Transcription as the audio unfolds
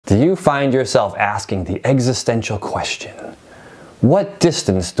Do you find yourself asking the existential question, what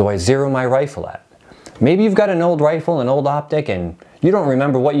distance do I zero my rifle at? Maybe you've got an old rifle, an old optic, and you don't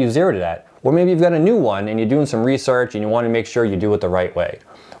remember what you zeroed it at. Or maybe you've got a new one and you're doing some research and you want to make sure you do it the right way.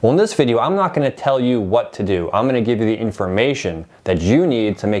 Well, in this video, I'm not going to tell you what to do. I'm going to give you the information that you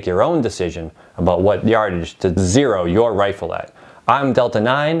need to make your own decision about what yardage to zero your rifle at. I'm Delta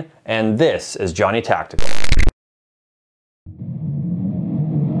 9, and this is Johnny Tactical.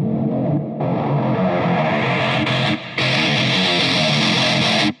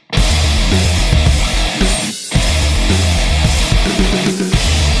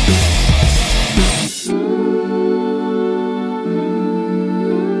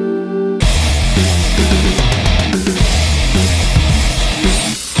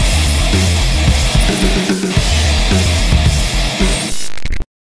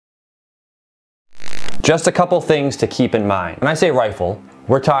 Just a couple things to keep in mind. When I say rifle,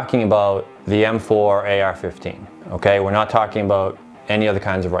 we're talking about the M4 AR-15, okay? We're not talking about any other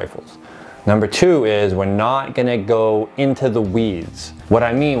kinds of rifles. Number two is we're not gonna go into the weeds. What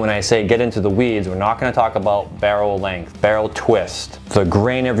I mean when I say get into the weeds, we're not gonna talk about barrel length, barrel twist, the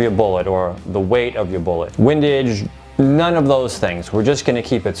grain of your bullet or the weight of your bullet, windage, none of those things. We're just gonna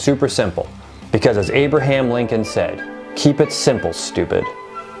keep it super simple. Because as Abraham Lincoln said, keep it simple, stupid.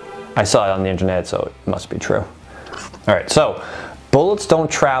 I saw it on the internet, so it must be true. All right, so bullets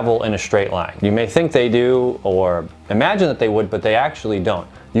don't travel in a straight line. You may think they do or imagine that they would, but they actually don't.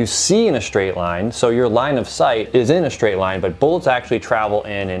 You see in a straight line, so your line of sight is in a straight line, but bullets actually travel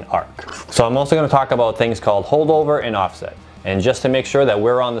in an arc. So I'm also going to talk about things called holdover and offset. And just to make sure that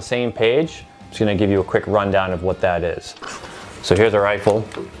we're on the same page, I'm just going to give you a quick rundown of what that is. So here's a rifle,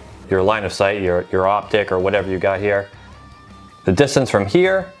 your line of sight, your optic or whatever you got here. The distance from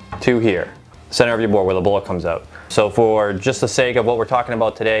here to here, center of your bore where the bullet comes out. So for just the sake of what we're talking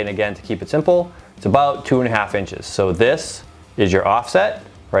about today, and again to keep it simple, it's about 2.5 inches. So this is your offset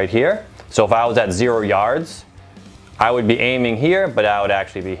right here. So if I was at 0 yards, I would be aiming here, but I would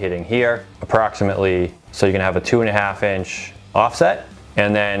actually be hitting here approximately. So you're gonna have a 2.5 inch offset.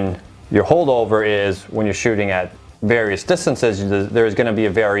 And then your holdover is when you're shooting at various distances, there's gonna be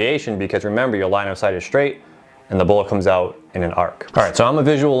a variation because remember your line of sight is straight and the bullet comes out in an arc. All right, so I'm a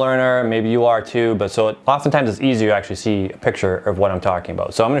visual learner, maybe you are too, but oftentimes it's easier to actually see a picture of what I'm talking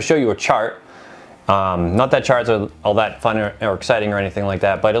about. So I'm gonna show you a chart. Not that charts are all that fun or exciting or anything like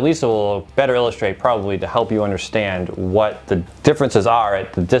that, but at least it will better illustrate probably to help you understand what the differences are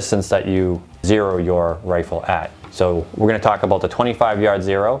at the distance that you zero your rifle at. So we're gonna talk about the 25-yard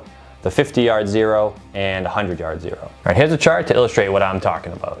zero, the 50-yard zero, and 100-yard zero. All right, here's a chart to illustrate what I'm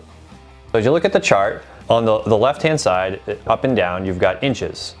talking about. So as you look at the chart, on the left-hand side, up and down, you've got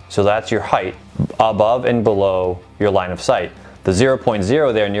inches. So that's your height above and below your line of sight. The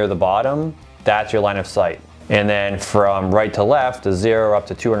 0.0 there near the bottom, that's your line of sight. And then from right to left, the 0 up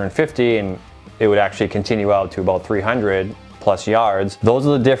to 250, and it would actually continue out to about 300 plus yards. Those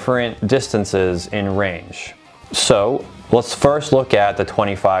are the different distances in range. So let's first look at the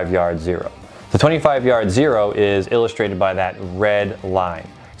 25-yard zero. The 25-yard zero is illustrated by that red line.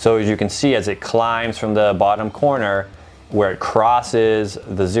 So as you can see, as it climbs from the bottom corner, where it crosses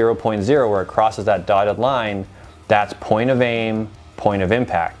the 0.0, where it crosses that dotted line, that's point of aim, point of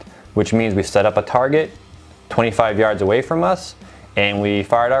impact, which means we set up a target 25 yards away from us, and we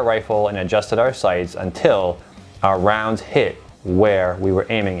fired our rifle and adjusted our sights until our rounds hit where we were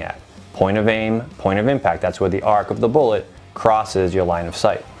aiming at. Point of aim, point of impact. That's where the arc of the bullet crosses your line of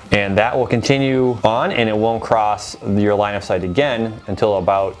sight. And that will continue on, and it won't cross your line of sight again until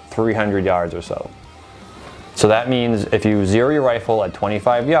about 300 yards or so. So that means if you zero your rifle at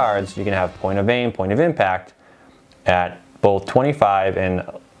 25 yards, you can have point of aim, point of impact at both 25 and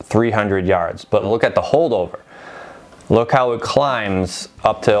 300 yards. But look at the holdover. Look how it climbs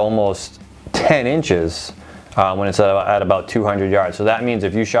up to almost 10 inches when it's at about 200 yards. So that means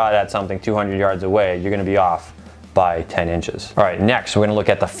if you shot at something 200 yards away, you're gonna be off by 10 inches. All right, next we're gonna look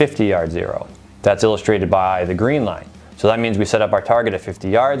at the 50-yard zero. That's illustrated by the green line. So that means we set up our target at 50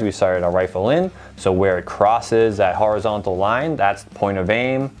 yards, we started our rifle in, so where it crosses that horizontal line, that's point of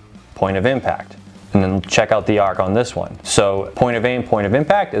aim, point of impact. And then check out the arc on this one. So point of aim, point of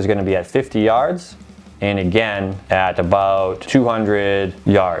impact is gonna be at 50 yards, and again at about 200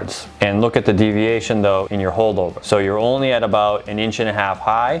 yards. And look at the deviation though in your holdover. So you're only at about 1.5 inches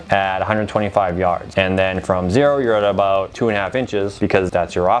high at 125 yards. And then from 0, you're at about 2.5 inches because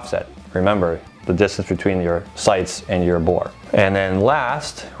that's your offset. Remember, the distance between your sights and your bore. And then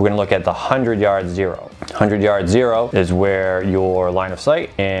last, we're gonna look at the 100-yard zero. 100-yard zero is where your line of sight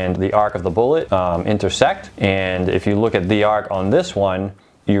and the arc of the bullet intersect. And if you look at the arc on this one,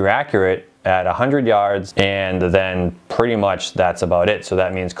 you're accurate at 100 yards, and then pretty much that's about it. So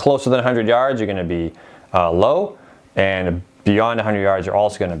that means closer than 100 yards, you're gonna be low, and beyond 100 yards, you're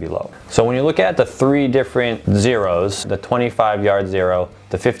also gonna be low. So when you look at the three different zeros, the 25-yard zero,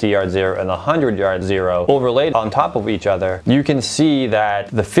 the 50-yard zero, and the 100-yard zero overlaid on top of each other, you can see that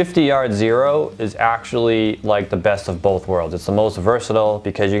the 50-yard zero is actually like the best of both worlds. It's the most versatile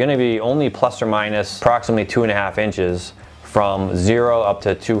because you're gonna be only plus or minus approximately 2.5 inches from 0 up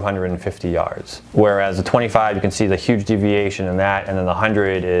to 250 yards. Whereas the 25, you can see the huge deviation in that, and then the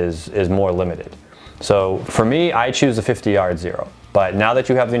 100 is more limited. So for me, I choose the 50-yard zero. But now that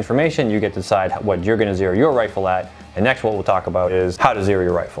you have the information, you get to decide what you're gonna zero your rifle at. And next what we'll talk about is how to zero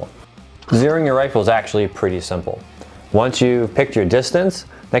your rifle. Zeroing your rifle is actually pretty simple. Once you've picked your distance,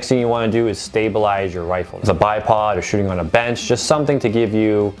 next thing you wanna do is stabilize your rifle. It's a bipod or shooting on a bench, just something to give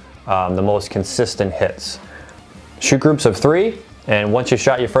you the most consistent hits. Shoot groups of 3, and once you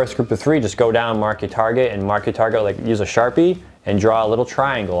shot your first group of 3, just go down, mark your target, and mark your target, like use a Sharpie and draw a little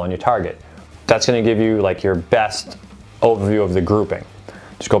triangle on your target. That's gonna give you like your best overview of the grouping.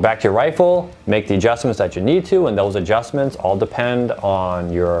 Just go back to your rifle, make the adjustments that you need to, and those adjustments all depend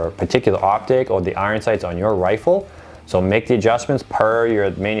on your particular optic or the iron sights on your rifle. So make the adjustments per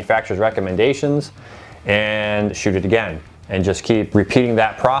your manufacturer's recommendations and shoot it again. And just keep repeating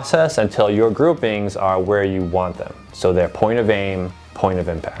that process until your groupings are where you want them. So they're point of aim, point of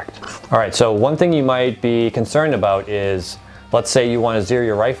impact. All right, so one thing you might be concerned about is, let's say you want to zero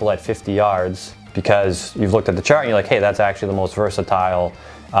your rifle at 50 yards because you've looked at the chart and you're like, hey, that's actually the most versatile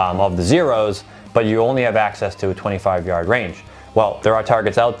of the zeros, but you only have access to a 25-yard range. Well, there are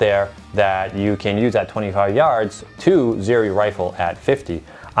targets out there that you can use at 25 yards to zero your rifle at 50.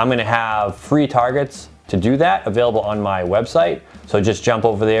 I'm gonna have free targets to do that available on my website. So just jump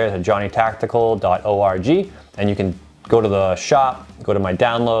over there to johnnytactical.org and you can go to the shop, go to my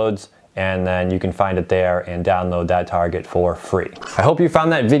downloads, and then you can find it there and download that target for free. I hope you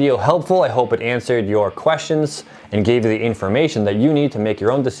found that video helpful. I hope it answered your questions and gave you the information that you need to make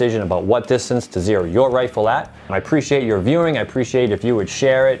your own decision about what distance to zero your rifle at. I appreciate your viewing. I appreciate if you would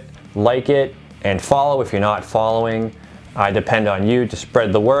share it, like it, and follow if you're not following. I depend on you to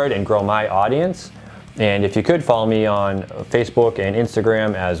spread the word and grow my audience. And if you could follow me on Facebook and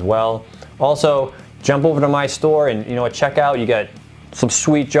Instagram as well. Also, jump over to my store and check out, you got some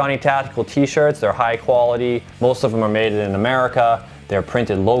sweet Johnny Tactical t-shirts. They're high quality. Most of them are made in America. They're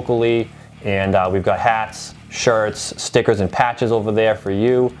printed locally. And we've got hats, shirts, stickers, and patches over there for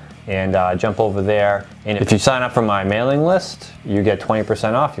you. And jump over there. And if you sign up for my mailing list, you get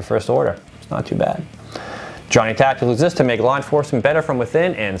 20% off your first order. It's not too bad. Johnny Tactical exists to make law enforcement better from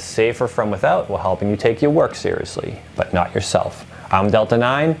within and safer from without while helping you take your work seriously, but not yourself. I'm Delta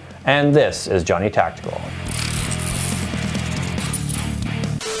 9, and this is Johnny Tactical.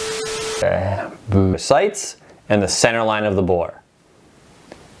 Sights and the center line of the bore.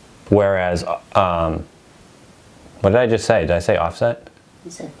 Whereas, what did I just say? Did I say offset?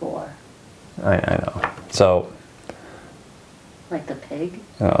 You said bore. I know. So. Like the pig?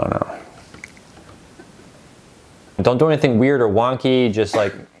 Oh no. Don't do anything weird or wonky, just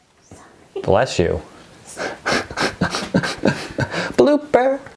like, bless you. Blooper!